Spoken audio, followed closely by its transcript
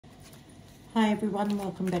Hi everyone,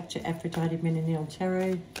 welcome back to Aphrodite Menonil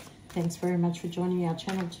Tarot. Thanks very much for joining our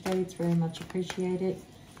channel today. It's very much appreciated.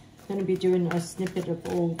 I'm going to be doing a snippet of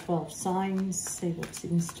all 12 signs, see what's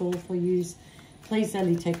in store for you. Please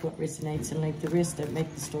only take what resonates and leave the rest. Don't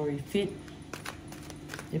make the story fit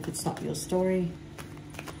if it's not your story.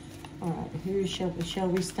 Alright, who shall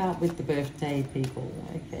we start with the birthday people?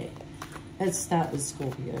 Okay, let's start with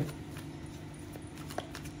Scorpio.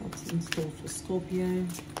 What's in store for Scorpio?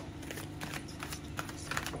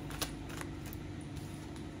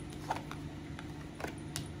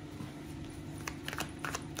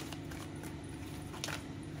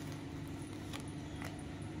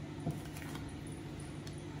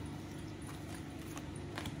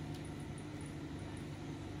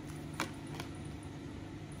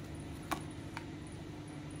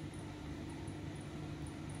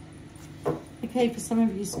 Okay, for some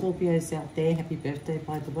of you Scorpios out there, happy birthday,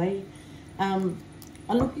 by the way. Are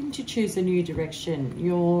looking to choose a new direction.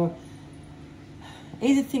 You're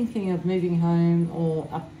either thinking of moving home or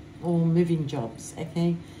moving jobs,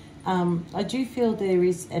 okay? I do feel there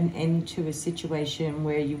is an end to a situation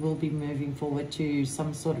where you will be moving forward to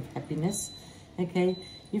some sort of happiness, okay?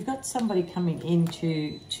 You've got somebody coming in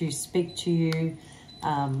to speak to you.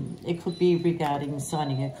 It could be regarding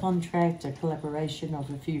signing a contract, a collaboration of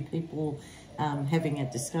a few people, having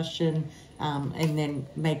a discussion, and then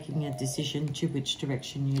making a decision to which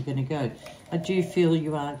direction you're going to go. I do feel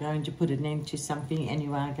you are going to put an end to something and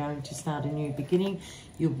you are going to start a new beginning.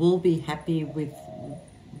 You will be happy with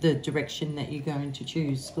the direction that you're going to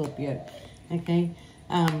choose, Scorpio, okay?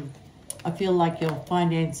 I feel like your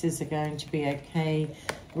finances are going to be okay.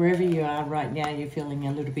 Wherever you are right now, you're feeling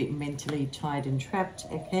a little bit mentally tied and trapped,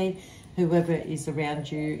 okay? Whoever is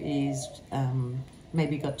around you is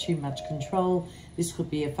maybe got too much control. This could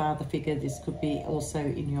be a father figure. This could be also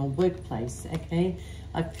in your workplace, okay?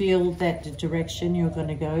 I feel that the direction you're going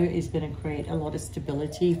to go is going to create a lot of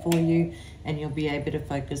stability for you, and you'll be able to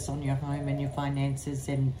focus on your home and your finances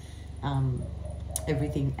and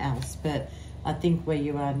everything else. But I think where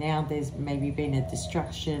you are now, there's maybe been a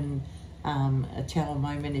distraction. A tower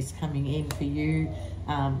moment is coming in for you.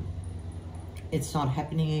 It's not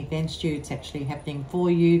happening against you, it's actually happening for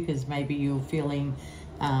you, because maybe you're feeling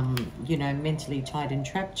you know, mentally tied and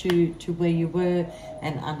trapped to where you were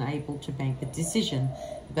and unable to make a decision.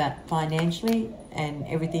 But financially and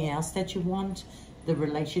everything else that you want, the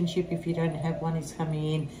relationship, if you don't have one, is coming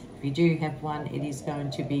in. If you do have one, it is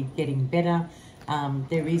going to be getting better.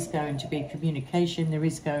 There is going to be communication. There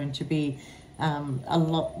is going to be a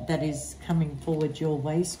lot that is coming forward your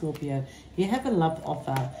way, Scorpio. You have a love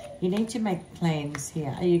offer. You need to make plans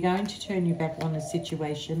here. Are you going to turn your back on a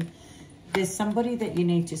situation? There's somebody that you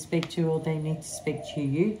need to speak to, or they need to speak to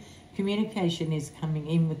you. Communication is coming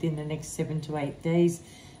in within the next 7 to 8 days.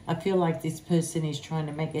 I feel like this person is trying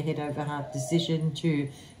to make a head over heart decision to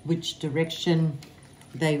which direction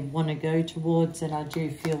they want to go towards, and I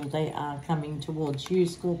do feel they are coming towards you,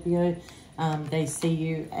 Scorpio. They see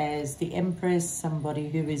you as the Empress, somebody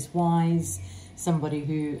who is wise, somebody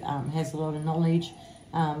who has a lot of knowledge,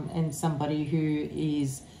 and somebody who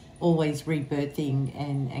is always rebirthing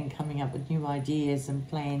and coming up with new ideas and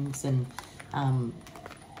plans. And,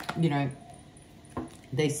 you know,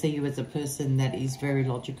 they see you as a person that is very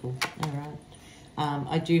logical, all right?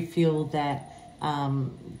 I do feel that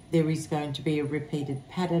there is going to be a repeated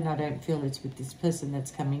pattern. I don't feel it's with this person that's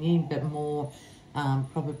coming in, but more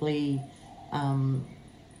probably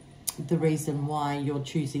the reason why you're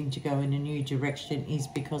choosing to go in a new direction is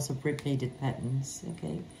because of repeated patterns,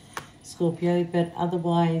 okay, Scorpio? But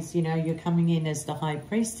otherwise, you know, you're coming in as the High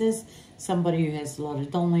Priestess, somebody who has a lot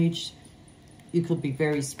of knowledge. You could be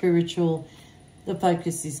very spiritual. The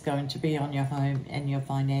focus is going to be on your home and your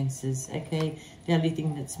finances, okay? The only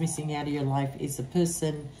thing that's missing out of your life is a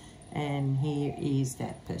person, and here is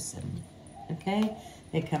that person, okay?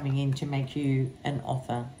 They're coming in to make you an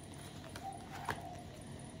offer.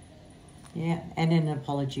 Yeah, and an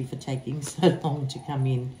apology for taking so long to come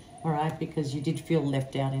in, all right? Because you did feel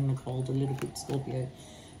left out in the cold a little bit, Scorpio.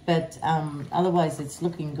 But otherwise, it's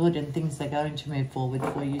looking good and things are going to move forward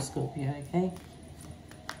for you, Scorpio, okay?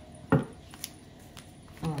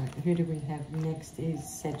 All right, who do we have next is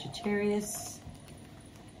Sagittarius.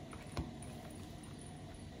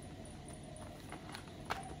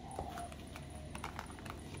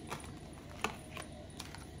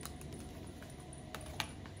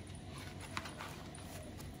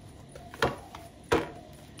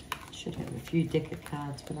 Should have a few deck of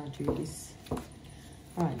cards when I do this.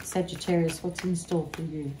 All right, Sagittarius, what's in store for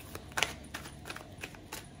you?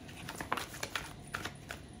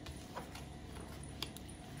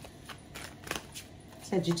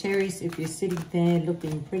 Sagittarius, if you're sitting there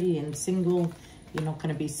looking pretty and single, you're not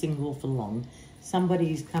going to be single for long.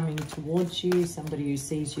 Somebody is coming towards you, somebody who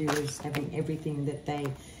sees you as having everything that they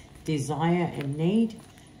desire and need.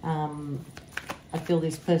 I feel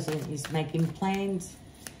this person is making plans.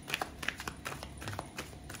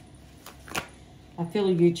 I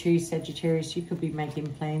feel you too, Sagittarius, you could be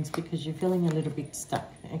making plans because you're feeling a little bit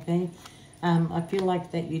stuck, okay? I feel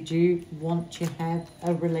like that you do want to have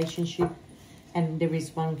a relationship, and there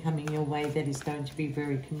is one coming your way that is going to be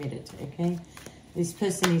very committed, okay? This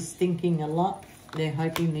person is thinking a lot. They're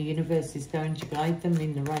hoping the universe is going to guide them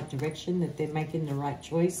in the right direction, that they're making the right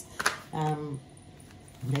choice.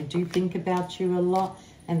 They do think about you a lot,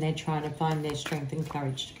 and they're trying to find their strength and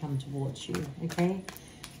courage to come towards you, okay?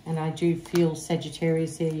 And I do feel,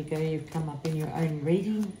 Sagittarius, there you go, you've come up in your own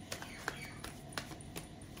reading.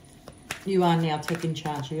 You are now taking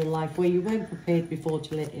charge of your life where you weren't prepared before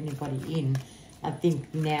to let anybody in. I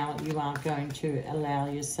think now you are going to allow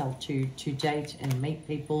yourself to date and meet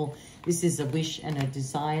people. This is a wish and a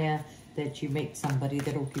desire that you meet somebody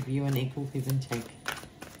that will give you an equal give and take.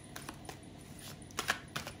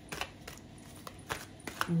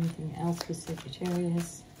 Anything else for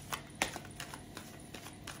Sagittarius?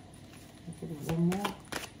 I'll give it one more.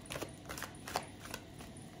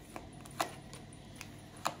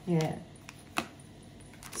 Yeah.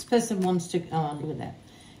 This person wants to, oh, look at that.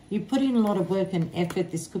 You put in a lot of work and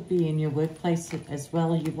effort. This could be in your workplace as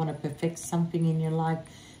well. You want to perfect something in your life.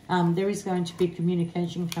 There is going to be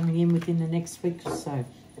communication coming in within the next week or so.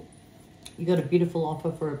 You got a beautiful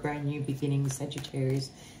offer for a brand new beginning,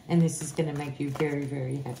 Sagittarius, and this is going to make you very,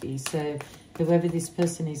 very happy. So whoever this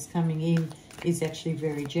person is coming in is actually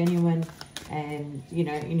very genuine, and, you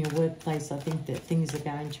know, in your workplace, I think that things are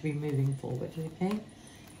going to be moving forward, okay?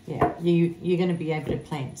 Yeah, you're going to be able to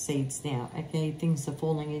plant seeds now, okay? Things are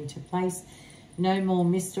falling into place. No more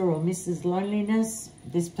Mr. or Mrs. Loneliness.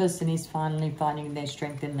 This person is finally finding their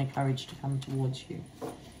strength and their courage to come towards you.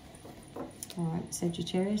 All right,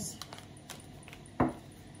 Sagittarius. All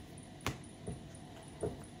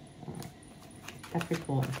right.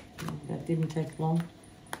 Capricorn. That didn't take long.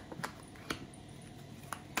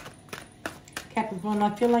 Capricorn,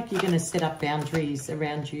 I feel like you're going to set up boundaries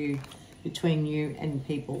around you, between you and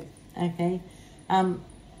people, okay?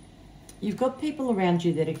 You've got people around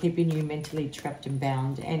you that are keeping you mentally trapped and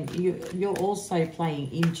bound, and you're also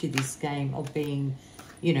playing into this game of being,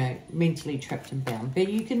 you know, mentally trapped and bound. But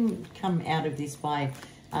you can come out of this by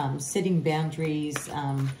setting boundaries,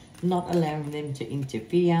 not allowing them to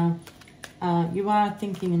interfere. You are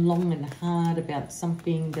thinking long and hard about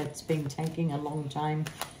something that's been taking a long time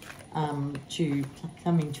to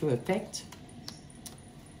come into effect.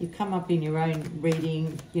 You come up in your own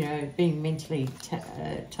reading, you know, being mentally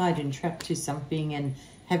tied and trapped to something and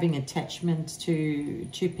having attachments to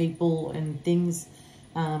people and things.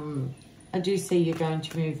 I do see you're going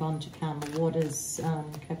to move on to calmer waters,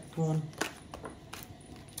 Capricorn.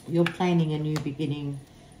 You're planning a new beginning,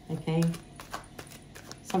 okay?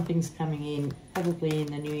 Something's coming in, probably in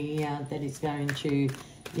the new year, that is going to,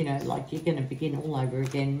 you know, like you're going to begin all over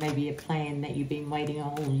again. Maybe a plan that you've been waiting a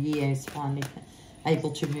whole year is finally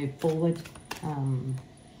able to move forward.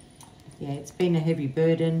 Yeah, it's been a heavy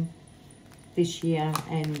burden this year,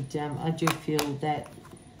 and I do feel that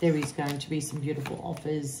there is going to be some beautiful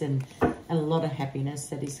offers and a lot of happiness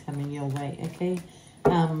that is coming your way, okay?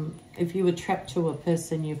 If you were trapped to a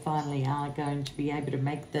person, you finally are going to be able to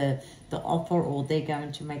make the offer, or they're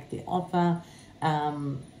going to make the offer.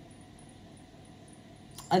 I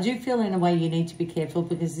do feel in a way you need to be careful,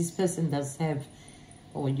 because this person does have,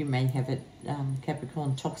 or you may have it,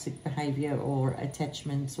 Capricorn, toxic behavior or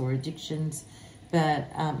attachments or addictions. But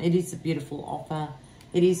it is a beautiful offer.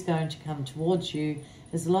 It is going to come towards you.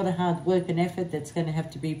 There's a lot of hard work and effort that's going to have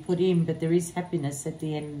to be put in, but there is happiness at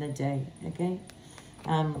the end of the day, okay?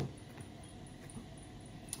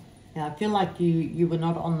 Yeah, I feel like you were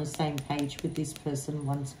not on the same page with this person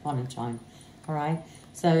once upon a time, all right?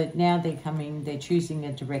 So now they're coming, they're choosing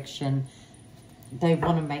a direction. They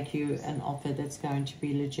want to make you an offer that's going to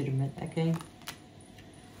be legitimate, okay?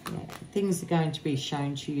 Yeah, things are going to be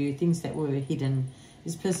shown to you, things that were hidden.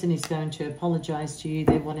 This person is going to apologize to you.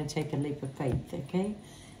 They want to take a leap of faith, okay?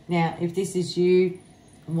 Now, if this is you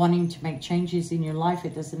wanting to make changes in your life,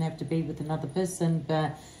 it doesn't have to be with another person,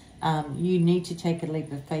 but you need to take a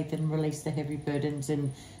leap of faith and release the heavy burdens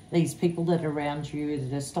and these people that are around you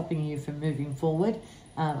that are stopping you from moving forward.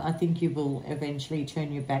 I think you will eventually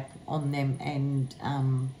turn your back on them and,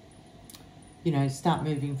 you know, start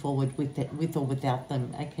moving forward with or without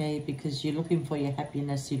them, okay? Because you're looking for your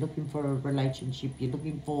happiness, you're looking for a relationship, you're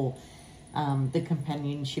looking for the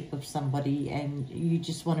companionship of somebody, and you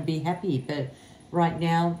just want to be happy. But right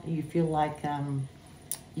now you feel like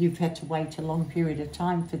you've had to wait a long period of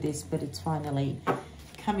time for this, but it's finally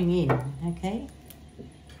coming in, okay?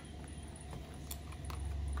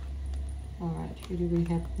 All right, who do we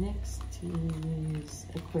have next? Is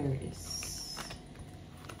Aquarius.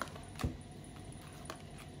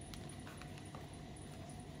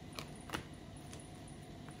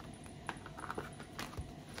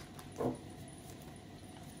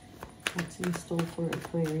 What's in store for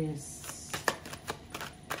Aquarius?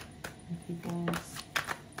 Thank you, guys.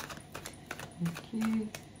 Thank you.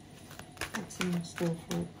 What's in store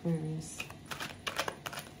for Aquarius?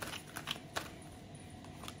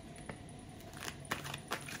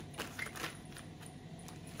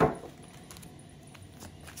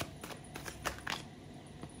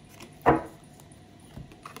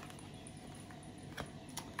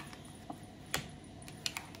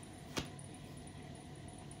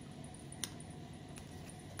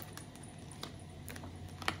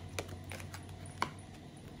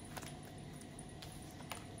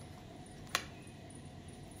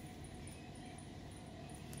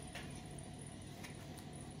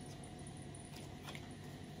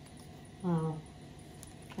 Oh,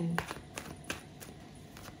 okay.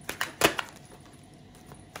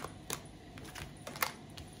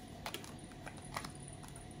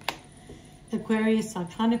 Aquarius, I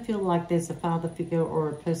kind of feel like there's a father figure or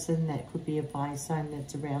a person that could be a fire sign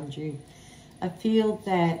that's around you. I feel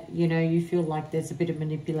that, you know, you feel like there's a bit of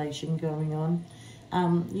manipulation going on.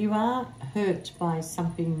 You are hurt by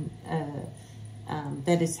something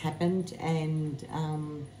that has happened, and,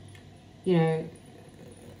 you know,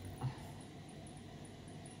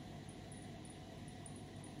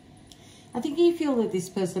 I think you feel that this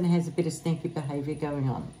person has a bit of sneaky behavior going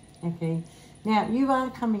on, okay? Now, you are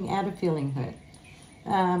coming out of feeling hurt.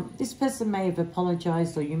 This person may have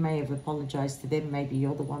apologized, or you may have apologized to them. Maybe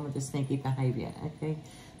you're the one with the sneaky behavior, okay?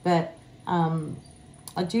 But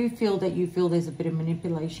I do feel that you feel there's a bit of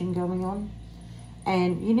manipulation going on,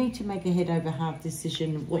 and you need to make a head over heart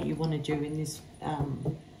decision what you want to do in this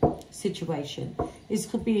situation. This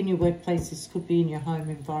could be in your workplace, this could be in your home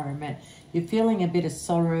environment. You're feeling a bit of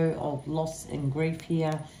sorrow, of loss and grief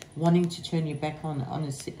here, wanting to turn your back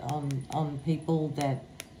on people that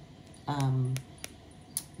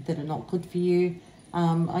that are not good for you.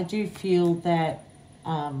 I do feel that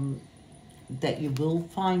that you will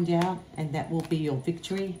find out, and that will be your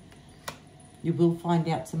victory. You will find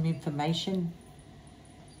out some information.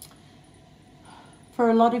 For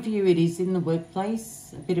a lot of you, it is in the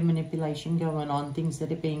workplace, a bit of manipulation going on, things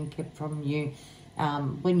that are being kept from you.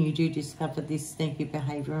 When you do discover this sneaky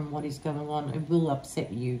behavior and what is going on, it will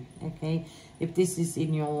upset you, okay? If this is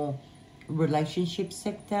in your relationship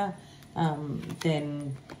sector,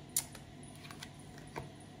 then,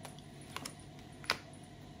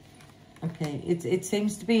 okay, it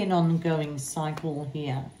seems to be an ongoing cycle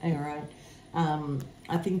here, all right?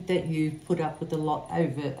 I think that you've put up with a lot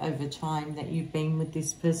over time that you've been with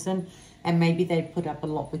this person, and maybe they put up a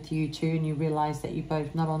lot with you too, and you realize that you're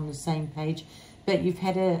both not on the same page. But you've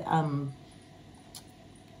had a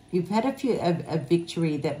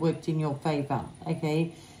victory that worked in your favor,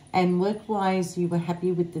 okay? And work-wise, you were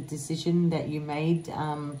happy with the decision that you made,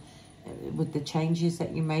 with the changes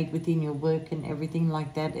that you made within your work and everything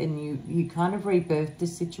like that, and you kind of rebirthed the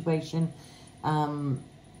situation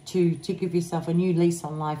to give yourself a new lease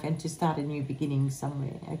on life and to start a new beginning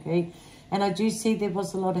somewhere, okay? And I do see there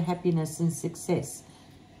was a lot of happiness and success.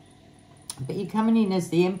 But you're coming in as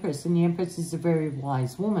the Empress, and the Empress is a very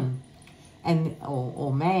wise woman and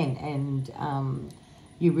or man, and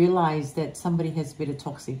you realize that somebody has a bit of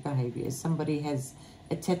toxic behavior. Somebody has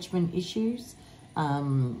attachment issues.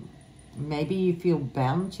 Maybe you feel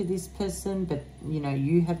bound to this person, but, you know,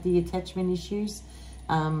 you have the attachment issues.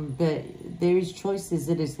 But there is choices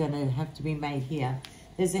that is going to have to be made here.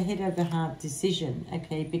 There's a head over heart decision,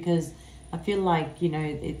 okay? Because I feel like, you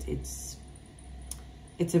know,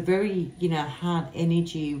 it's a very, you know, hard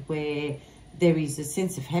energy where there is a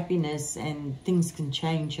sense of happiness and things can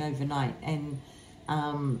change overnight. And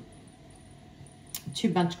too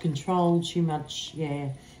much control, too much, yeah.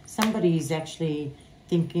 Somebody is actually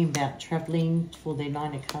thinking about traveling for their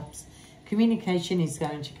 9 of Cups. Communication is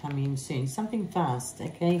going to come in soon. Something fast,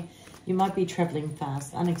 okay? You might be traveling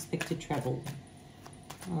fast, unexpected travel.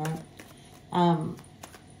 All right.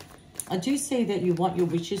 I do see that you want your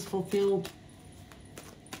wishes fulfilled.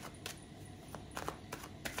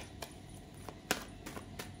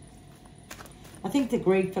 I think the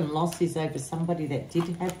grief and loss is over somebody that did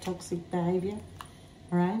have toxic behavior,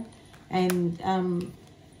 all right? And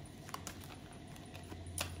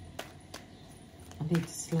need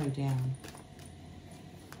to slow down.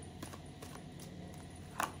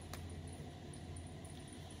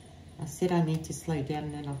 I said I need to slow down,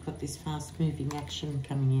 and then I've got this fast-moving action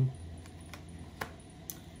coming in.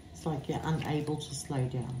 It's like you're unable to slow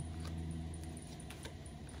down.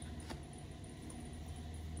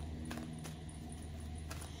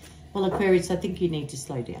 Well, Aquarius, I think you need to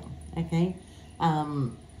slow down, okay?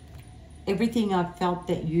 Everything I've felt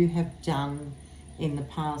that you have done in the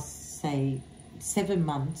past, say, 7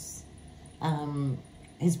 months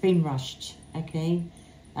has been rushed, okay?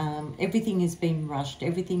 Everything has been rushed.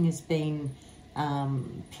 Everything has been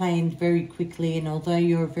planned very quickly. And although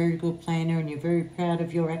you're a very good planner and you're very proud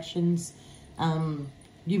of your actions,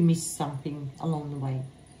 you missed something along the way,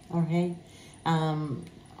 okay?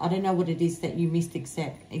 I don't know what it is that you missed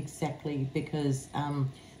exactly, because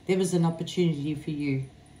there was an opportunity for you.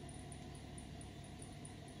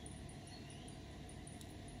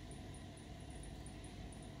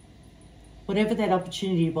 Whatever that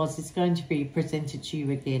opportunity was, it's going to be presented to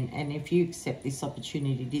you again. And if you accept this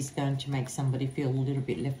opportunity, it is going to make somebody feel a little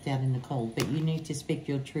bit left out in the cold. But you need to speak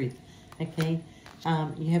your truth, okay?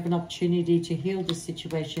 You have an opportunity to heal the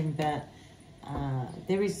situation, but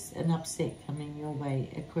there is an upset coming your way,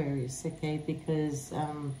 Aquarius, okay? Because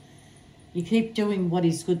you keep doing what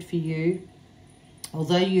is good for you.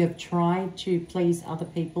 Although you have tried to please other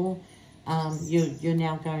people, you're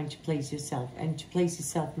now going to please yourself. And to please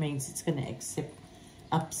yourself means it's going to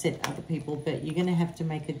upset other people. But you're going to have to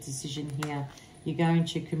make a decision here. You're going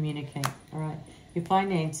to communicate, all right? Your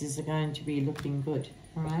finances are going to be looking good,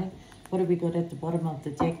 all right? What have we got at the bottom of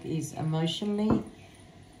the deck is emotionally.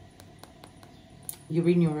 You're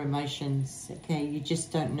in your emotions, okay? You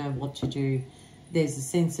just don't know what to do. There's a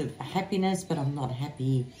sense of happiness, but I'm not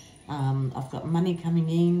happy. I've got money coming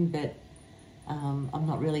in, but I'm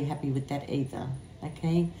not really happy with that either,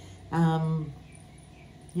 okay?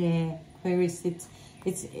 Yeah, Aquarius,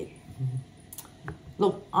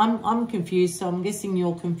 look, I'm confused, so I'm guessing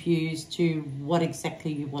you're confused to what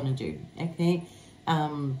exactly you want to do, okay?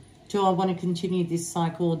 Do I want to continue this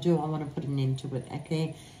cycle, or do I want to put an end to it,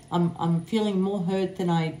 okay? I'm feeling more hurt than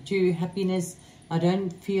I do happiness. I don't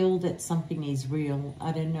feel that something is real.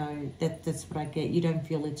 I don't know. That's what I get. You don't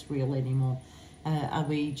feel it's real anymore. Are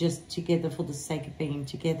we just together for the sake of being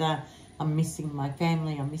together? I'm missing my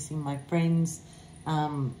family. I'm missing my friends.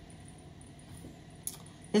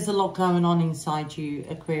 There's a lot going on inside you,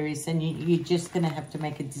 Aquarius, and you're just going to have to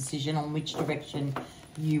make a decision on which direction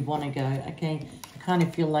you want to go, okay? I kind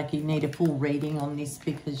of feel like you need a full reading on this,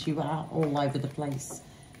 because you are all over the place.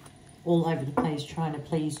 All over the place, trying to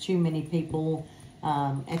please too many people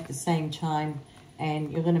at the same time,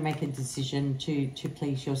 and you're going to make a decision to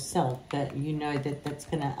please yourself, but you know that that's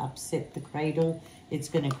going to upset the cradle. It's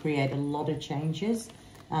going to create a lot of changes,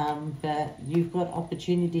 but you've got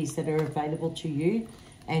opportunities that are available to you,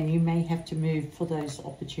 and you may have to move for those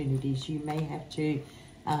opportunities. You may have to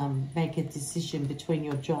make a decision between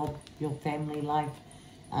your job, your family life.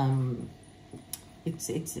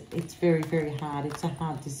 It's very, very hard. It's a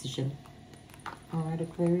hard decision. All right,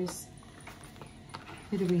 Aquarius.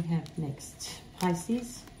 Who do we have next?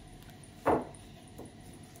 Pisces.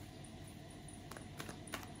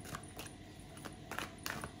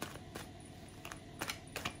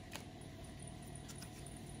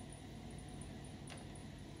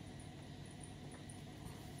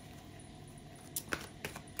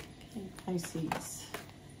 Okay, Pisces.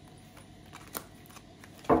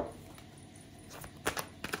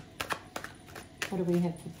 What do we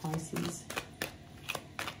have for Pisces?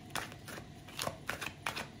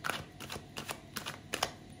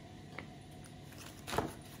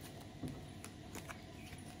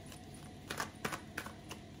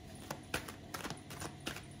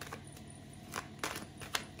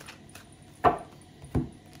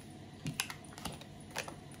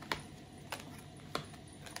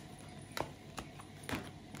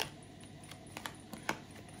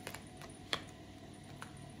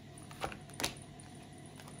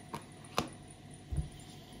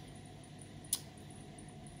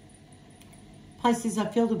 Pisces, I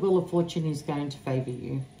feel the Wheel of Fortune is going to favour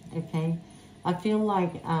you, okay? I feel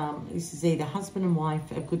like this is either husband and wife,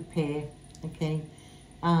 a good pair, okay?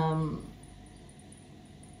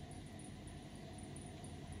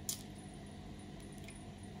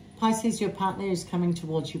 Pisces, your partner is coming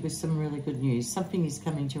towards you with some really good news. Something is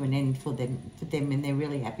coming to an end for them, and they're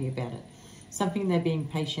really happy about it. Something they're being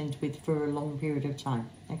patient with for a long period of time,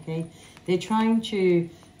 okay? They're trying to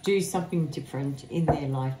do something different in their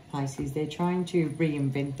life, Pisces. They're trying to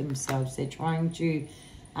reinvent themselves. They're trying to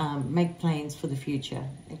make plans for the future,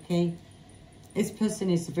 okay? This person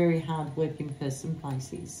is a very hard-working person,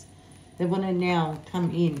 Pisces. They want to now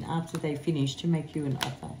come in after they finish to make you an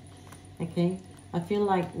offer, okay? I feel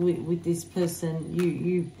like with this person,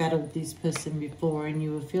 you battled this person before and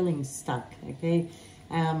you were feeling stuck, okay?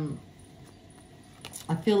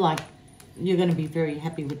 I feel like you're going to be very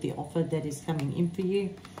happy with the offer that is coming in for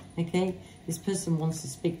you, okay? This person wants to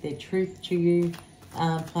speak their truth to you,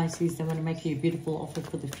 Pisces. They want to make you a beautiful offer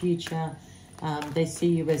for the future. They see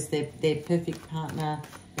you as their perfect partner.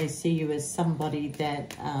 They see you as somebody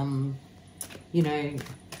that, you know,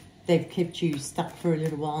 they've kept you stuck for a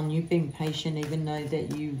little while and you've been patient even though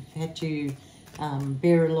that you've had to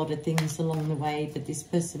bear a lot of things along the way. But this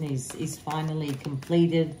person is finally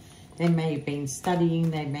completed. They may have been studying,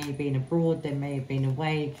 they may have been abroad, they may have been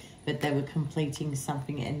away, but they were completing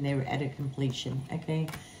something and they're at a completion, okay?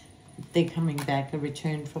 They're coming back, a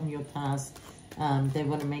return from your past. They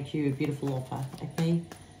want to make you a beautiful offer, okay?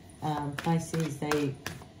 Pisces, they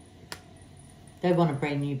want a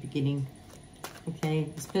brand new beginning, okay?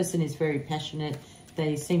 This person is very passionate.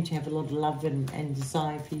 They seem to have a lot of love and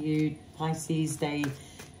desire for you, Pisces. They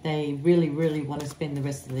really, really want to spend the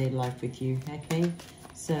rest of their life with you, okay?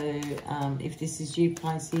 So if this is you,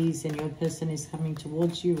 Pisces, and your person is coming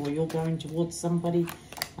towards you or you're going towards somebody,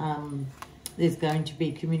 there's going to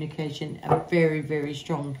be communication. A very, very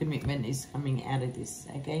strong commitment is coming out of this,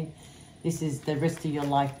 okay? This is the rest of your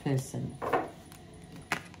life person,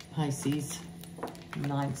 Pisces.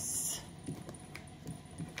 Nice.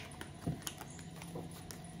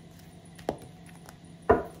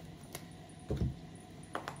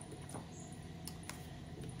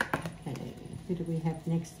 Who do we have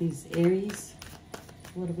next? Is Aries.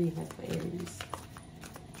 What do we have for Aries?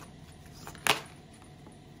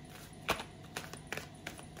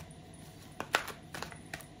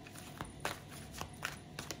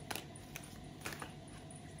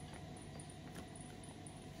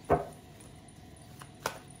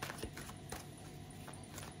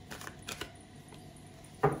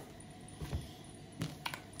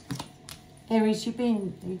 Aries, you're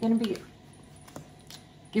going to be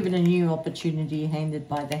given a new opportunity handed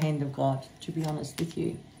by the hand of God, to be honest with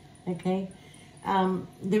you, okay?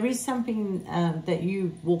 There is something that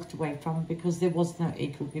you walked away from because there was no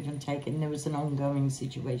equal give and take and there was an ongoing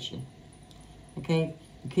situation, okay?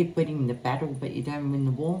 You keep winning the battle, but you don't win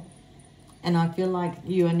the war. And I feel like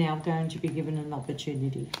you are now going to be given an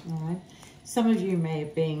opportunity, all right? Some of you may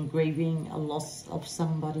have been grieving a loss of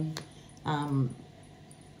somebody,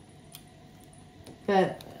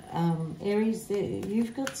 but Aries,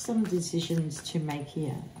 you've got some decisions to make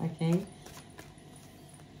here, okay?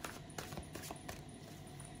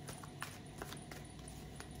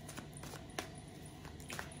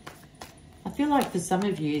 I feel like for some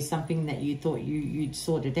of you, something that you thought you'd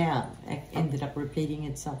sorted out ended up repeating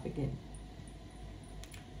itself again.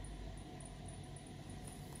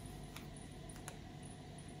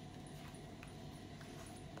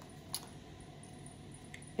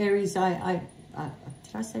 Aries,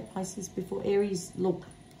 did I say Pisces before? Aries, look,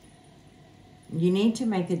 you need to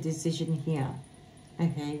make a decision here,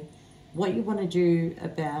 okay? What you want to do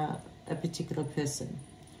about a particular person.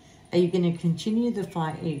 Are you going to continue the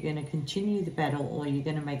fight? Are you going to continue the battle? Or are you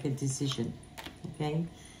going to make a decision, okay?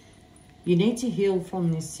 You need to heal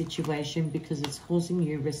from this situation because it's causing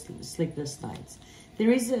you sleepless nights.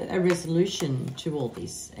 There is a resolution to all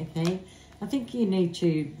this, okay? I think you need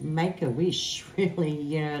to make a wish, really,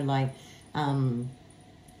 you know, like,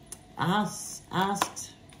 ask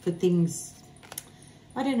for things.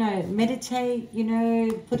 I don't know, meditate, you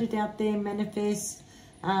know, put it out there, manifest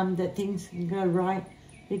that things can go right,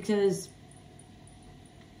 because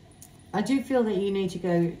I do feel that you need to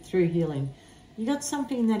go through healing. You got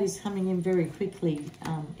something that is coming in very quickly,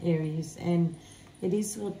 Aries, and it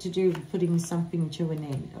is what to do with putting something to an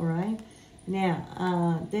end, all right?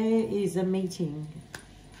 Now, there is a meeting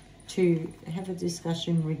to have a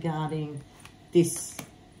discussion regarding this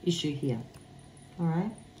issue here, all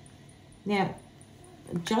right? Now,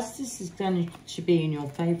 justice is going to be in your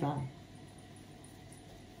favor.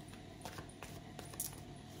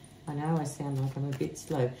 I know I sound like I'm a bit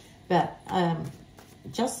slow, but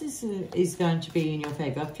justice is going to be in your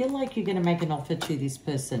favor. I feel like you're going to make an offer to this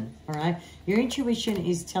person, all right? Your intuition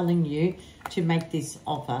is telling you to make this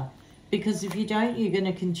offer, because if you don't, you're going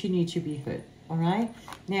to continue to be hurt, all right?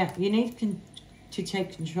 Now, you need to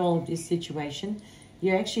take control of this situation.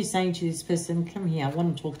 You're actually saying to this person, come here, I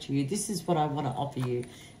want to talk to you. This is what I want to offer you.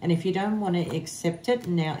 And if you don't want to accept it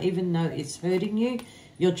now, even though it's hurting you,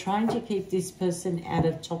 you're trying to keep this person out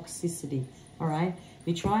of toxicity, all right?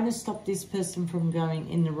 You're trying to stop this person from going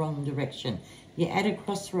in the wrong direction. You're at a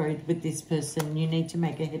crossroad with this person. You need to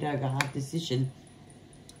make a head over heart decision.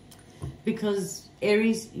 Because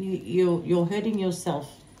Aries, you're hurting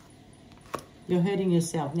yourself. You're hurting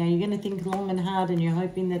yourself. Now, you're going to think long and hard, and you're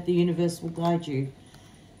hoping that the universe will guide you.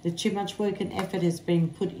 That too much work and effort has been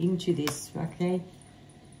put into this, okay?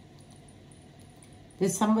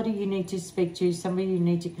 There's somebody you need to speak to, somebody you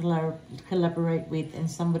need to collaborate with, and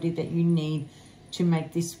somebody that you need to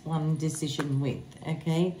make this one decision with,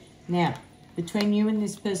 okay? Now, between you and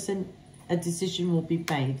this person, a decision will be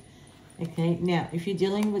made, okay? Now, if you're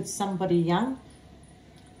dealing with somebody young,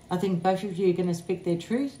 I think both of you are going to speak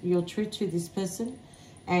your truth to this person,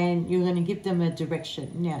 and you're going to give them a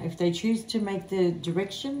direction. Now, if they choose to make the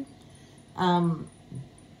direction,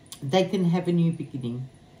 they can have a new beginning.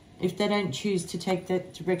 If they don't choose to take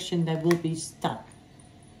that direction, they will be stuck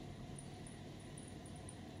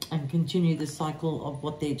and continue the cycle of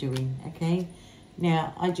what they're doing, okay?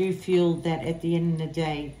 Now, I do feel that at the end of the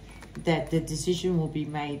day, that the decision will be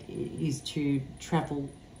made is to travel,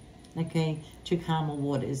 okay, to calmer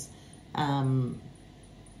waters.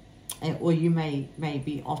 Or you may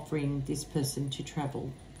be offering this person to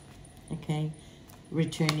travel, okay,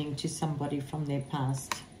 returning to somebody from their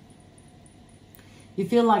past. You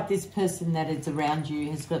feel like this person that is around you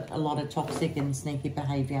has got a lot of toxic and sneaky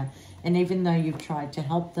behavior. And even though you've tried to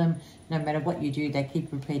help them, no matter what you do, they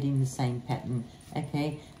keep repeating the same pattern,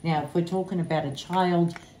 okay? Now, if we're talking about a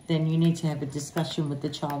child, then you need to have a discussion with the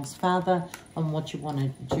child's father on what you want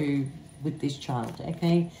to do with this child,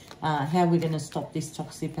 okay? How we're going to stop this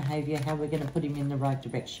toxic behavior, how we're going to put him in the right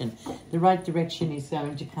direction. The right direction is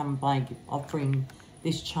going to come by offering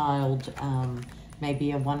this child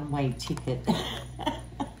maybe a one-way ticket.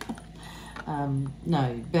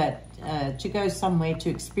 No, but to go somewhere to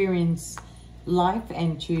experience life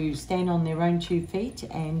and to stand on their own 2 feet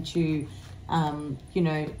and to, you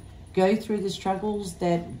know, go through the struggles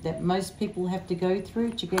that most people have to go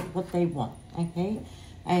through to get what they want, okay?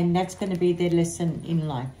 And that's going to be their lesson in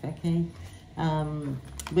life, okay?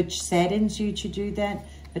 Which saddens you to do that,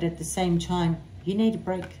 but at the same time, you need a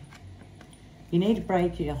break. You need a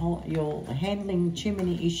break. You're handling too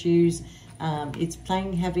many issues. It's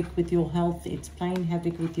playing havoc with your health. It's playing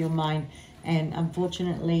havoc with your mind. And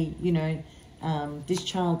unfortunately, you know, this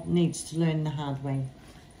child needs to learn the hard way,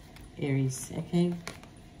 Aries, okay?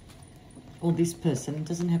 Or this person. It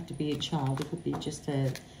doesn't have to be a child. It could be just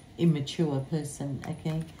a immature person,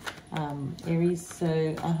 okay? Aries,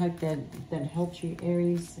 so I hope that helps you,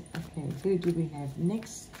 Aries. Okay, who do we have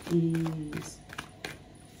next? Is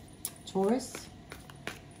Taurus.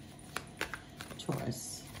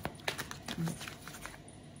 Taurus.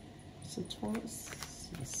 Is it Taurus?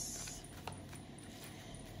 Yes.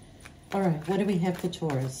 All right, what do we have for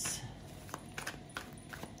Taurus?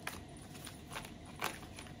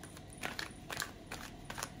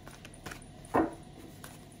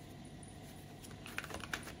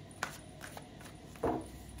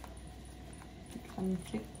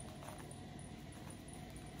 Conflict.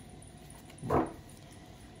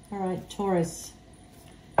 All right, Taurus.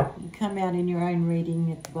 You come out in your own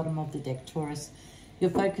reading at the bottom of the deck, Taurus. Your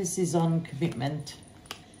focus is on commitment.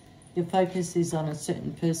 Your focus is on a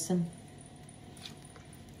certain person.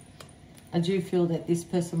 I do feel that this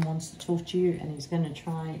person wants to talk to you, and he's going to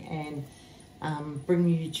try and bring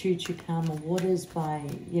you to calmer waters by,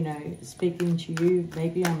 you know, speaking to you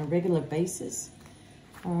maybe on a regular basis.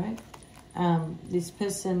 All right. This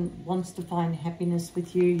person wants to find happiness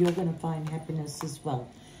with you. You're going to find happiness as well.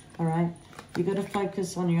 All right. You've got to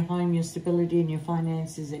focus on your home, your stability, and your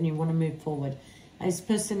finances, and you want to move forward. This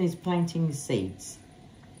person is planting seeds.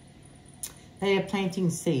 They are planting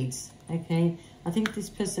seeds, okay? I think this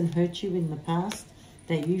person hurt you in the past,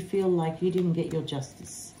 that you feel like you didn't get your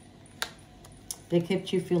justice. They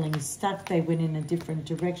kept you feeling stuck. They went in a different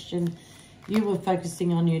direction. You were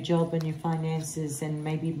focusing on your job and your finances and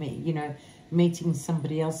maybe, you know, meeting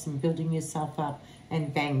somebody else and building yourself up.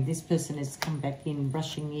 And bang, this person has come back in,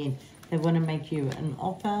 rushing in. They want to make you an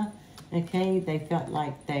offer, okay? They felt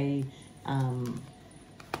like they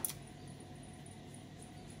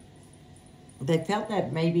felt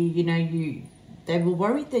that maybe, you know, they were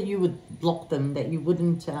worried that you would block them, that you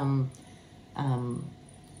wouldn't,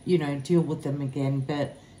 you know, deal with them again.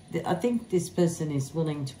 But I think this person is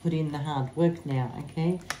willing to put in the hard work now,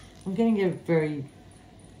 okay? I'm getting a very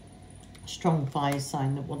strong fire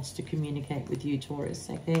sign that wants to communicate with you, Taurus,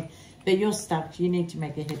 okay? But you're stuck. You need to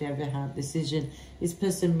make a head over heart decision. This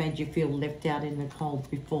person made you feel left out in the cold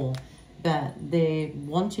before, but they're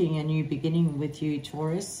wanting a new beginning with you,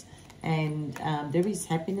 Taurus. And there is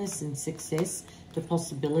happiness and success, the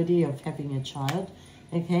possibility of having a child,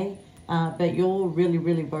 okay? But you're really,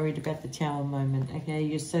 really worried about the Tower moment, okay?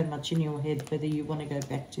 You're so much in your head whether you want to go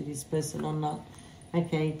back to this person or not,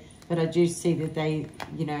 okay? But I do see that they,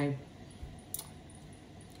 you know,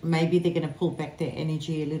 maybe they're going to pull back their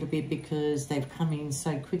energy a little bit because they've come in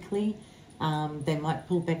so quickly. They might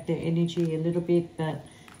pull back their energy a little bit, but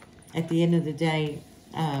at the end of the day,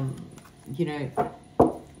 you know,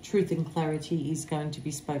 truth and clarity is going to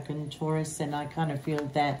be spoken, Taurus, and I kind of feel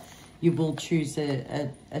that you will choose a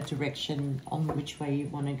direction on which way you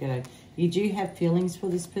want to go. You do have feelings for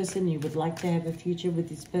this person. You would like to have a future with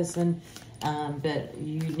this person, but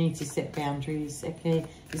you need to set boundaries, okay?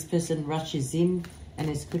 This person rushes in, and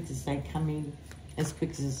as quick as they come in, as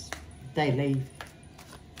quick as they leave,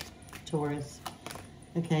 Taurus.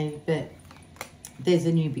 Okay, but there's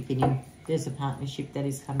a new beginning. There's a partnership that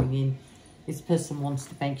is coming in. This person wants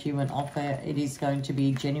to make you an offer. It is going to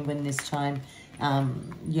be genuine this time.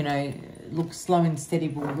 You know, look, slow and steady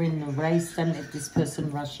will win the race. Don't let this person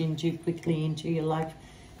rush in too quickly into your life.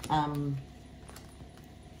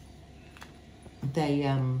 They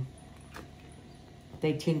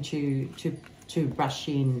tend to rush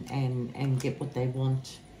in and get what they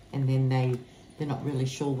want, and then they're not really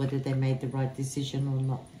sure whether they made the right decision or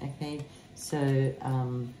not, okay? So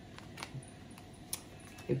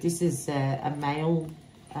if this is a male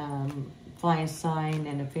fire sign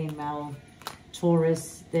and a female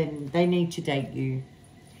Taurus, then they need to date you.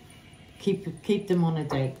 Keep them on a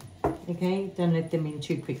date, okay? Don't let them in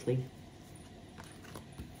too quickly.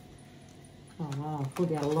 Oh, wow, I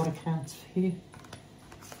pulled out a lot of cards for you.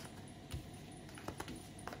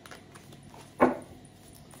 All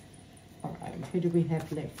right, who do we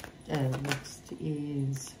have left? Next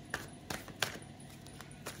is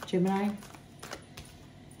Gemini.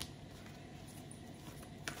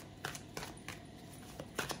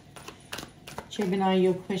 Gemini,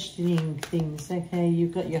 you're questioning things, okay?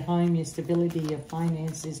 You've got your home, your stability, your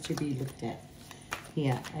finances to be looked at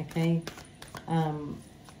here, okay?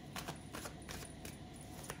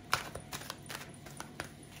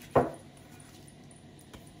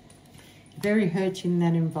 Very hurt in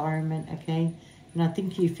that environment, okay? And I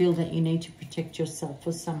think you feel that you need to protect yourself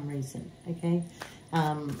for some reason, okay?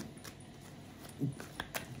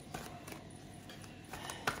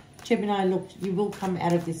 Gemini, look, you will come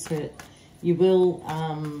out of this hurt. You will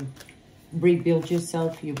rebuild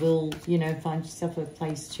yourself. You will, you know, find yourself a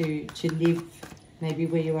place to live. Maybe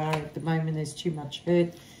where you are at the moment, there's too much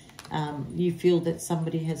hurt. You feel that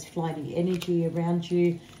somebody has flighty energy around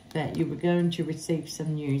you, that you were going to receive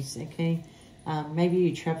some news, okay? Maybe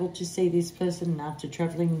you traveled to see this person, and after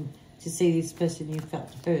traveling to see this person, you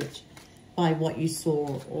felt hurt by what you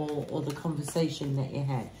saw or the conversation that you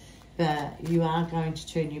had. But you are going to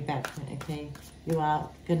turn your back, okay? You are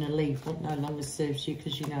going to leave what no longer serves you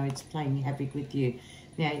because you know it's playing havoc with you.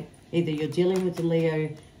 Now, either you're dealing with a Leo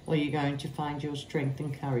or you're going to find your strength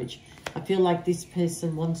and courage. I feel like this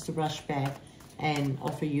person wants to rush back and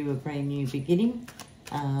offer you a brand new beginning.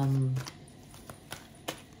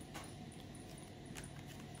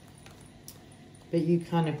 But you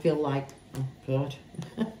kind of feel like, oh God,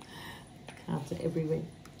 cards are everywhere.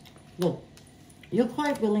 Look, you're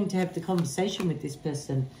quite willing to have the conversation with this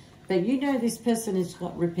person, but you know this person has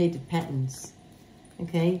got repeated patterns,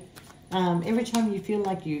 okay? Every time you feel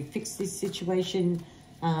like you fix this situation,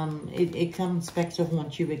 it comes back to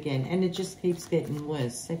haunt you again, and it just keeps getting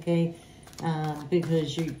worse, okay?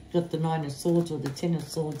 Because you've got the 9 of Swords or the 10 of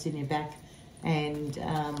Swords in your back, and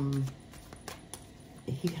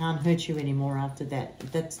he can't hurt you anymore after that.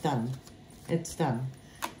 That's done. It's done,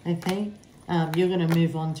 okay? You're going to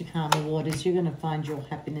move on to calmer waters. You're going to find your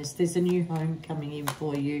happiness. There's a new home coming in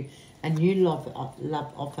for you, a new love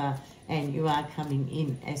offer, and you are coming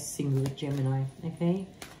in as single, Gemini, okay?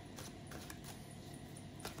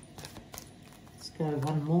 Let's go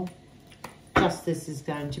one more. Justice is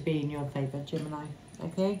going to be in your favor, Gemini,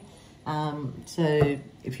 okay? So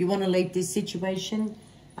if you want to leave this situation,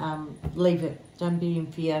 leave it. Don't be in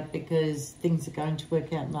fear because things are going to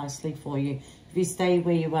work out nicely for you. If you stay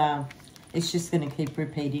where you are, it's just going to keep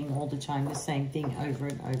repeating all the time, the same thing over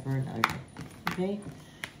and over and over. Okay,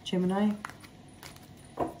 Gemini?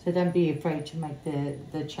 So don't be afraid to make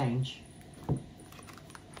the change. All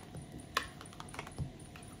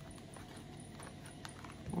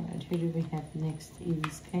right, who do we have next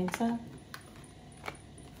is Cancer.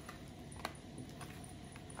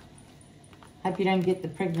 Hope you don't get the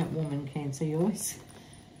pregnant woman, Cancer. You always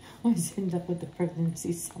end up with the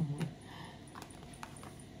pregnancy somewhere.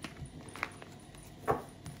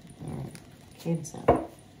 Cancer.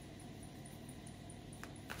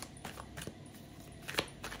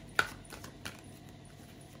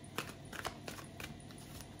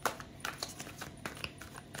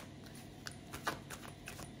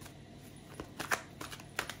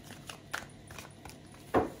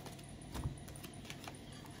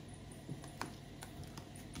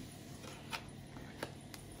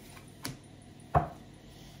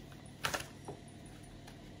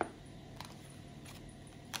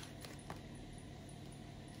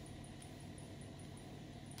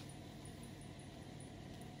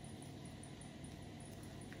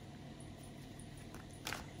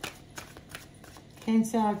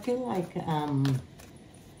 Cancer, I feel like well,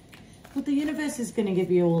 the universe is going to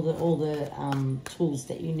give you all the tools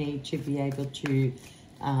that you need to be able to,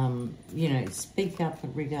 you know, speak up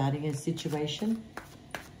regarding a situation.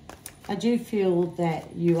 I do feel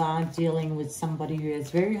that you are dealing with somebody who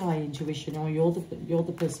has very high intuition, or you're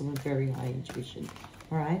the person with very high intuition.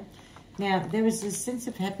 All right. Now, there was a sense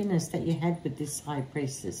of happiness that you had with this High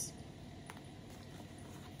Priestess.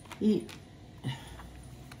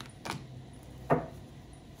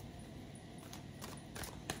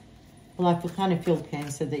 Well, I kind of feel,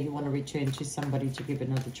 Cancer, that you want to return to somebody to give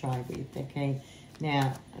another try with, okay?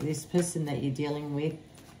 Now, this person that you're dealing with,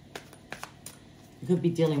 you could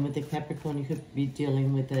be dealing with a Capricorn, you could be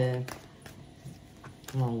dealing with a,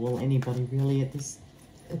 oh, well, anybody really at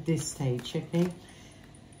this stage, okay?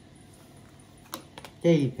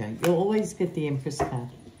 There you go. You'll always get the Empress card.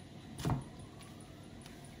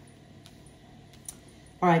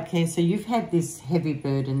 All right, Cancer, you've had this heavy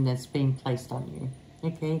burden that's been placed on you,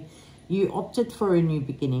 okay? You opted for a new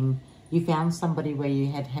beginning. You found somebody where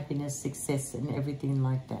you had happiness, success, and everything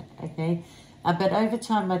like that, okay? But over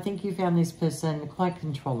time, I think you found this person quite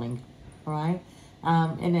controlling, all right?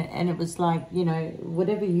 And it was like, you know,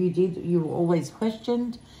 whatever you did, you were always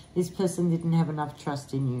questioned. This person didn't have enough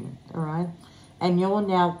trust in you, all right? And you're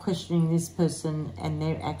now questioning this person and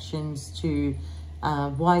their actions to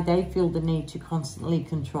why they feel the need to constantly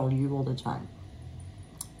control you all the time.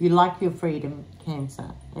 You like your freedom,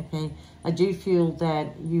 Cancer, okay? I do feel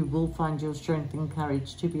that you will find your strength and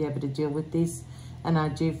courage to be able to deal with this. And I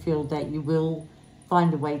do feel that you will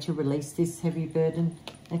find a way to release this heavy burden,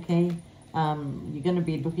 okay? You're going to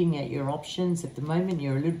be looking at your options. At the moment,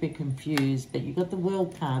 you're a little bit confused, but you got the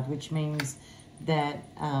World card, which means that,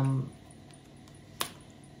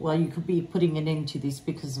 well, you could be putting an end to this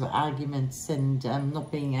because of arguments and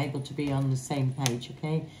not being able to be on the same page,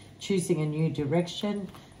 okay? Choosing a new direction.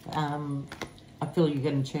 I feel you're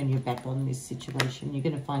going to turn your back on this situation. You're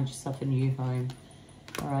going to find yourself a new home,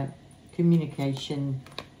 all right? Communication,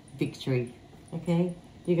 victory, okay?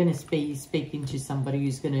 You're going to be speaking to somebody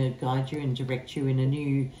who's going to guide you and direct you in a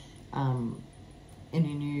new, blah,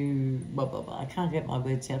 blah, blah. I can't get my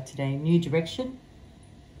words out today. New direction.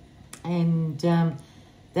 And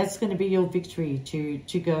that's going to be your victory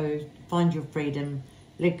to go find your freedom,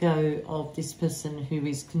 let go of this person who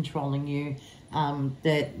is controlling you,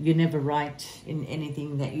 that you're never right in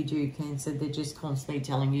anything that you do, Cancer. They're just constantly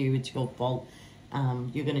telling you it's your fault.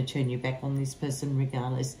 You're going to turn your back on this person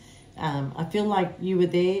regardless. I feel like you were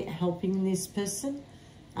there helping this person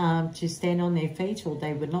to stand on their feet, or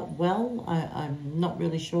they were not well. I'm not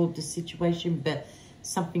really sure of the situation, but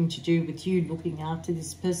something to do with you looking after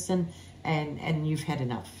this person, and you've had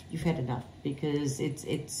enough. You've had enough because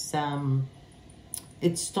it's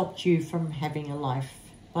stopped you from having a life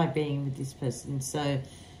by being with this person. So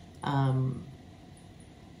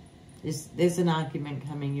there's an argument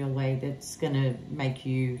coming your way that's going to make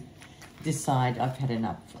you decide, I've had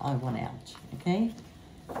enough, I want out, okay?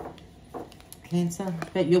 Cancer,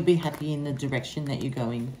 but you'll be happy in the direction that you're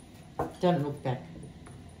going. Don't look back.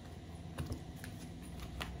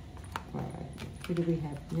 All right, who do we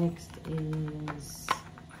have next is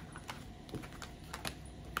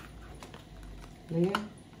Leo.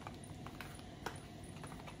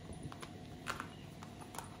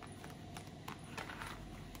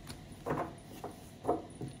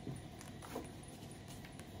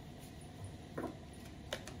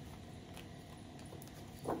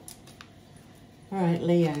 All right,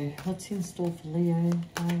 Leo. What's in store for Leo?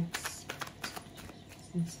 What's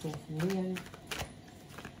in store for Leo?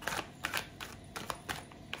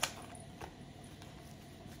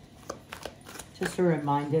 Just a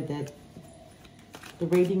reminder that the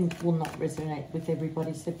reading will not resonate with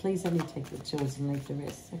everybody, so please only take what's yours and leave the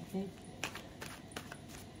rest, okay?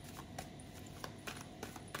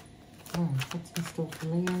 All right, what's in store for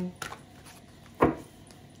Leo?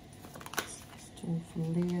 What's in store for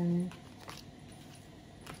Leo?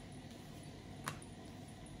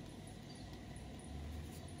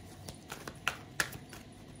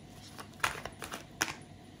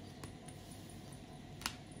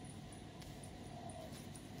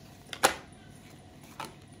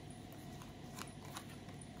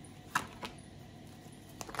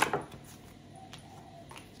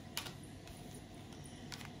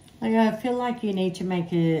 I feel like you need to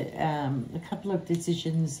make a couple of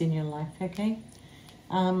decisions in your life, okay?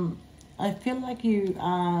 I feel like you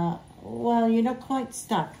are, well, you're not quite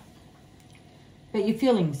stuck, but you're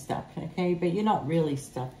feeling stuck, okay? But you're not really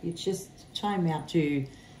stuck. It's just time out to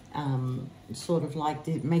sort of like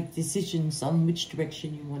make decisions on which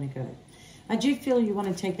direction you want to go. I do feel you want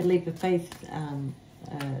to take a leap of faith,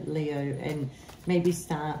 Leo, and maybe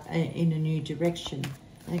start in a new direction,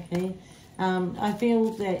 okay? I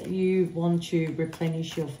feel that you want to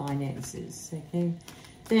replenish your finances, okay?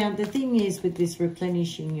 Now, the thing is with this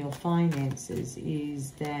replenishing your finances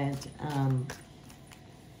is that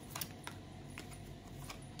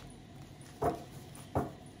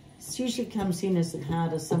it usually comes in as a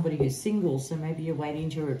card of somebody who's single, so maybe you're waiting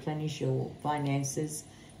to replenish your finances.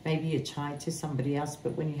 Maybe you're tied to somebody else,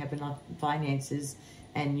 but when you have enough finances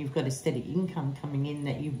and you've got a steady income coming in,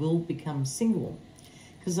 that you will become single.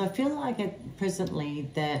 Because I feel like presently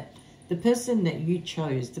that the person that you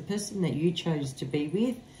chose, to be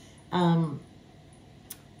with,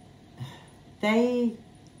 they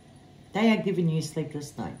are giving you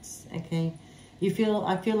sleepless nights, okay? I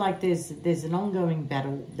feel like there's an ongoing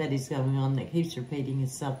battle that is going on that keeps repeating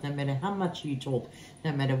itself, no matter how much you talk,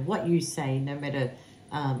 no matter what you say, no matter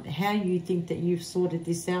how you think that you've sorted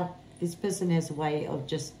this out. This person has a way of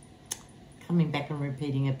just coming back and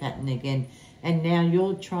repeating a pattern again. And now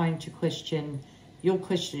you're trying to questioning,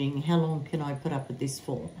 how long can I put up with this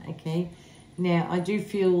for, okay? Now, I do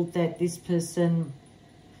feel that this person,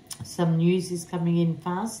 some news is coming in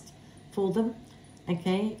fast for them,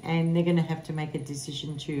 okay? And they're going to have to make a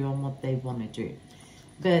decision too on what they want to do.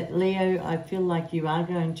 But Leo, I feel like you are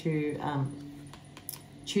going to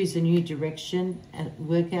choose a new direction and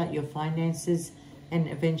work out your finances and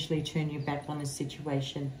eventually turn your back on the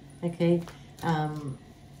situation, okay?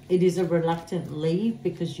 It is a reluctant leave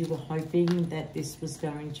because you were hoping that this was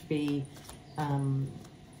going to be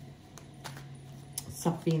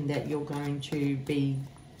something that you're going to be,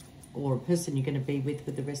 or a person you're going to be with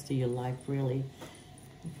for the rest of your life, really.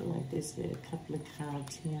 I feel like there's a couple of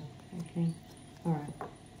cards here, okay? All right,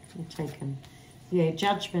 we'll take them. Yeah,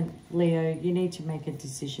 judgment, Leo, you need to make a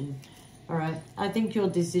decision. All right, I think your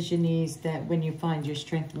decision is that when you find your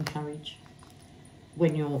strength and courage,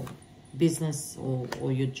 when your business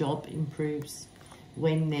or your job improves,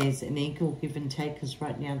 when there's an equal give and take, because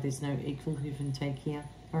right now there's no equal give and take here,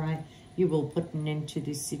 all right, you will put an end to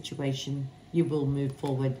this situation. You will move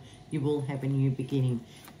forward. You will have a new beginning.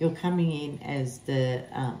 You're coming in as the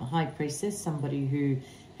High Priestess, somebody who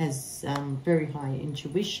has very high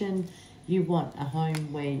intuition. You want a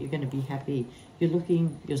home where you're going to be happy.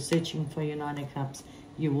 You're searching for your Nine of Cups.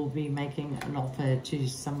 You will be making an offer to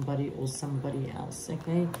somebody or somebody else,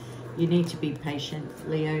 okay? You need to be patient,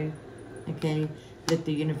 Leo, okay? Let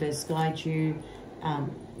the universe guide you.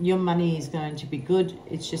 Your money is going to be good.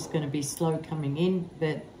 It's just going to be slow coming in,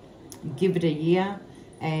 but give it a year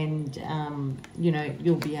and, you know,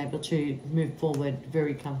 you'll be able to move forward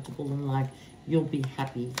very comfortable in life. You'll be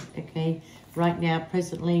happy, okay? Right now,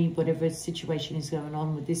 presently, whatever situation is going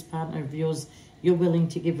on with this partner of yours, you're willing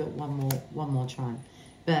to give it one more time.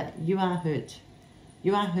 But you are hurt.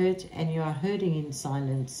 You are hurt and you are hurting in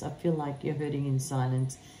silence. I feel like you're hurting in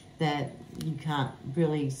silence, that you can't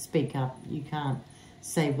really speak up. You can't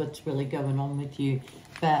say what's really going on with you.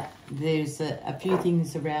 But there's a few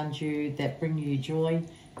things around you that bring you joy,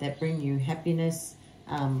 that bring you happiness.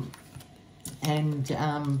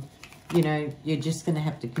 You know, you're just going to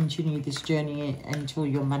have to continue this journey until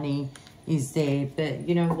your money is there. But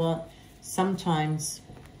you know what? Sometimes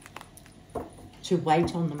to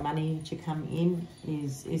wait on the money to come in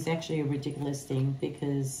is actually a ridiculous thing,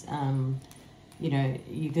 because, you know,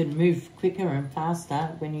 you can move quicker and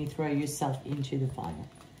faster when you throw yourself into the fire.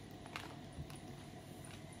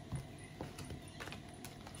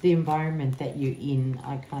 The environment that you're in,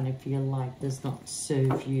 I kind of feel like does not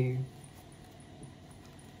serve you.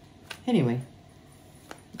 Anyway,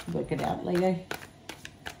 work it out, Leo.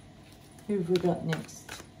 Who have we got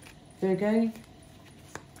next? Virgo?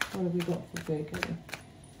 What have we got for Virgo?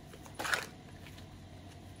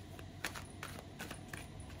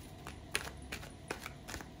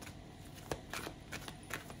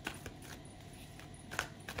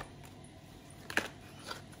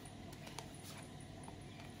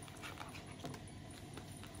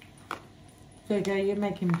 Virgo, you're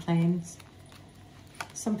making plans.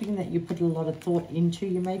 Something that you put a lot of thought into.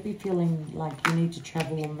 You may be feeling like you need to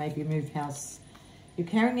travel or maybe move house. You're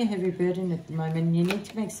carrying a heavy burden at the moment. You need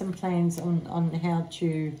to make some plans on how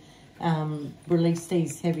to release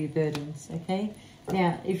these heavy burdens, okay?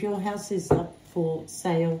 Now, if your house is up for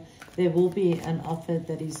sale, there will be an offer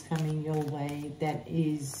that is coming your way that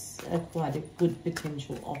is quite a good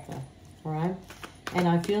potential offer, all right? And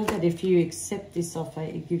I feel that if you accept this offer,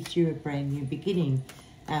 it gives you a brand new beginning.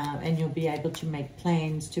 And you'll be able to make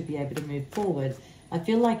plans to be able to move forward. I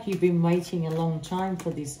feel like you've been waiting a long time for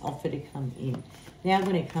this offer to come in. Now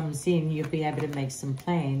when it comes in, you'll be able to make some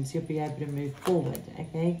plans. You'll be able to move forward,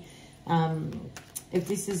 okay? if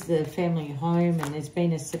this is the family home and there's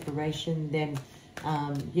been a separation, then,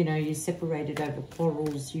 you know, you separated over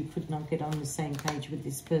quarrels. You could not get on the same page with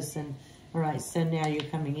this person. All right, so now you're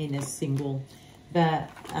coming in as single. But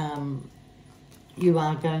you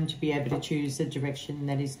are going to be able to choose a direction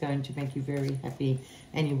that is going to make you very happy,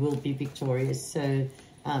 and you will be victorious. So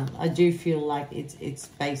I do feel like it's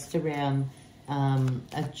based around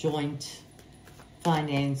a joint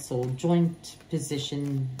finance or joint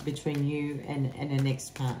position between you and an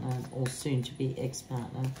ex-partner, or soon-to-be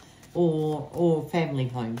ex-partner, or family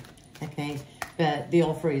home, okay? But the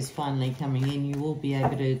offer is finally coming in. You will be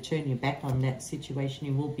able to turn your back on that situation.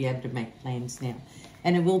 You will be able to make plans now.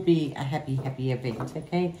 And it will be a happy, happy event,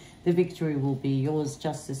 okay? The victory will be yours.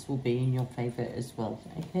 Justice will be in your favour as well,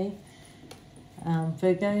 okay?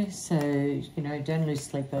 Virgo, so, you know, don't lose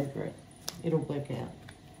sleep over it. It'll work out.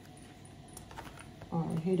 All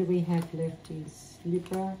right, who do we have left is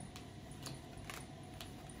Libra.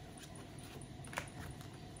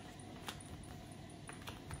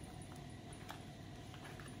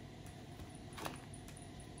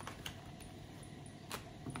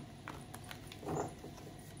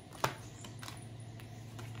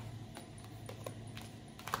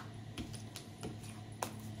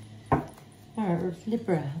 All right,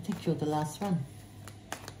 Libra, I think you're the last one.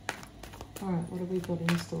 All right, what have we got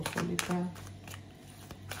in store for Libra?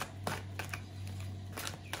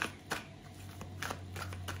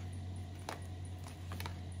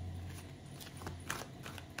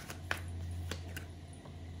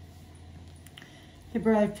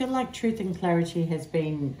 Libra, I feel like truth and clarity has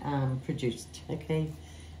been produced, okay?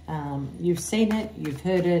 You've seen it, you've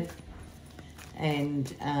heard it, and,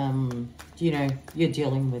 you know, you're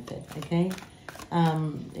dealing with it, okay?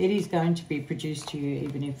 It is going to be produced to you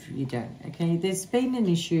even if you don't, okay? There's been an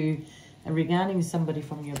issue regarding somebody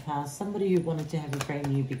from your past, somebody who wanted to have a brand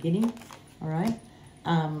new beginning, all right?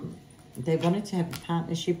 They wanted to have a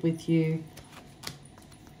partnership with you.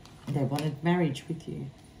 They wanted marriage with you.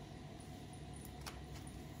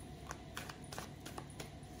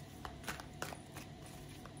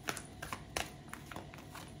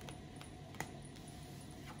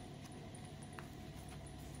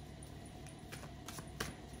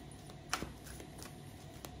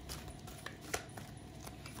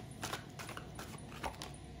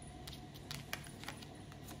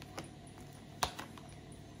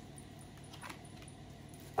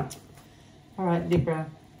 All right, Libra.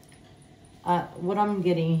 What I'm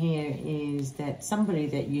getting here is that somebody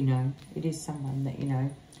that you know, it is someone that you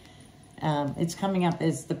know. It's coming up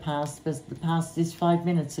as the past, but the past is 5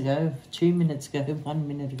 minutes ago, 2 minutes ago, 1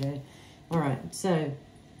 minute ago. All right, so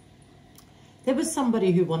there was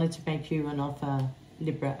somebody who wanted to make you an offer,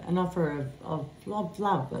 Libra, an offer of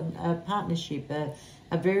love, a partnership,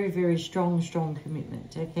 a very, very strong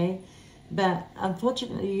commitment, okay? But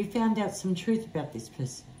unfortunately, you found out some truth about this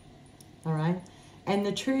person. All right, and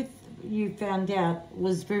the truth you found out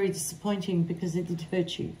was very disappointing because it did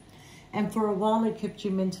hurt you, and for a while it kept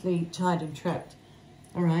you mentally tied and trapped.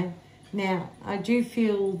 All right, now I do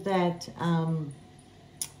feel that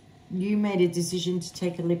you made a decision to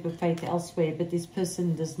take a leap of faith elsewhere, but this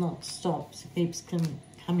person does not stop. So keeps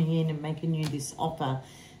coming in and making you this offer.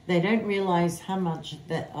 They don't realize how much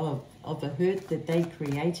that of a hurt that they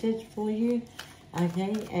created for you,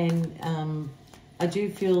 okay? And I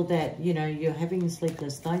do feel that, you know, you're having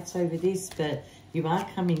sleepless nights over this, but you are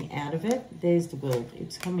coming out of it. There's the world.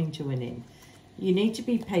 It's coming to an end. You need to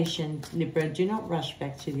be patient, Libra. Do not rush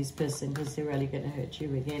back to this person because they're really going to hurt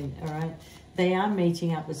you again, all right? They are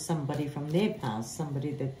meeting up with somebody from their past,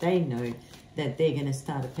 somebody that they know that they're going to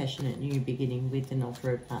start a passionate new beginning with and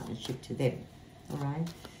offer a partnership to them, all right?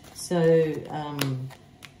 So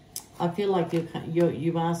I feel like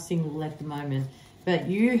you are single at the moment, but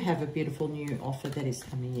you have a beautiful new offer that is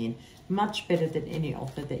coming in. Much better than any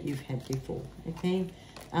offer that you've had before, okay?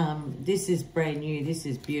 This is brand new. This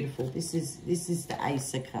is beautiful. This is the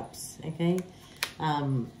Ace of Cups, okay?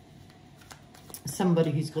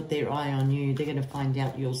 Somebody who's got their eye on you, they're going to find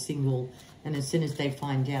out you're single. And as soon as they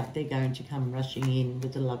find out, they're going to come rushing in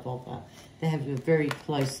with a love offer. They have a very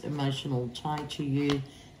close emotional tie to you.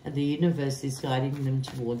 The universe is guiding them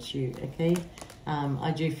towards you, okay?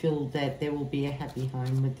 I do feel that there will be a happy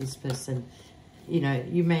home with this person. You know,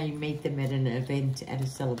 you may meet them at an event, at a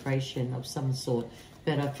celebration of some sort,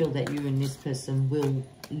 but I feel that you and this person will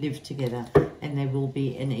live together and there will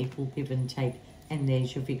be an equal give and take. And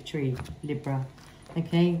there's your victory, Libra.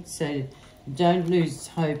 Okay, so don't lose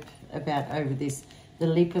hope about over this. The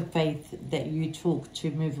leap of faith that you took to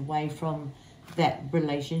move away from that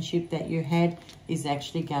relationship that you had is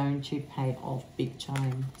actually going to pay off big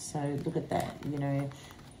time. So look at that, you know,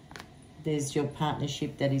 There's your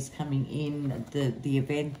partnership that is coming in, the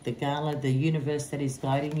event, the gala, the universe that is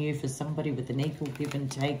guiding you for somebody with an equal give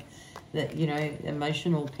and take, that, you know,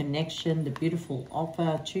 emotional connection, the beautiful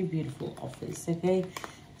offer, 2 beautiful offers, okay?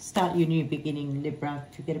 Start your new beginning, Libra.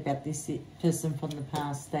 Forget about this person from the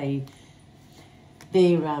past. They're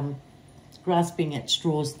grasping at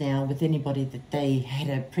straws now with anybody that they had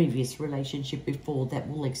a previous relationship before that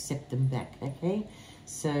will accept them back, okay?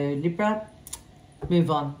 So, Libra, move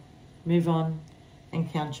on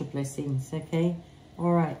and count your blessings, okay?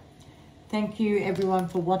 All right. Thank you, everyone,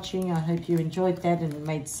 for watching. I hope you enjoyed that and it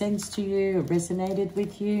made sense to you, or resonated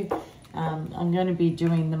with you. I'm going to be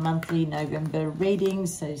doing the monthly November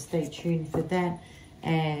readings, so stay tuned for that.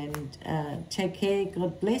 And take care,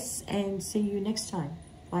 God bless, and see you next time.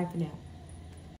 Bye for now.